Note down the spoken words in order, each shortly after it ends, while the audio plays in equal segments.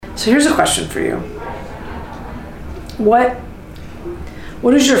So here's a question for you. What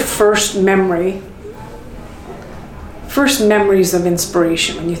is your first memories of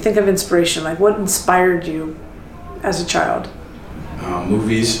inspiration? When you think of inspiration, like what inspired you as a child?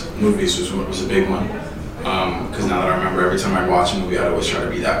 Movies was a big one. Because now that I remember, every time I watch a movie, I'd always try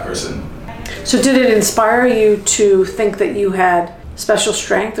to be that person. So did it inspire you to think that you had special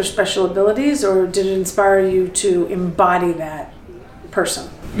strength or special abilities, or did it inspire you to embody that person?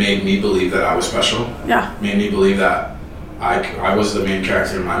 Made me believe that I was special. Yeah. Made me believe that I was the main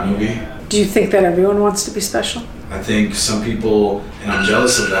character in my movie. Do you think that everyone wants to be special? I think some people, and I'm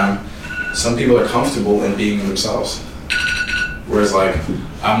jealous of them, some people are comfortable in being themselves. Whereas like,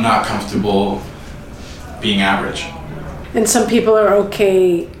 I'm not comfortable being average. And some people are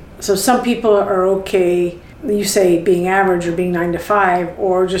okay. So some people are okay, you say being average or being 9 to 5,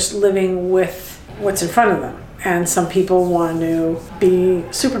 or just living with what's in front of them. And some people want to be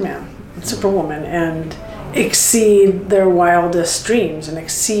Superman, Superwoman, and exceed their wildest dreams and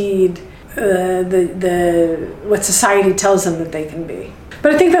exceed what society tells them that they can be.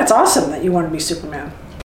 But I think that's awesome that you want to be Superman.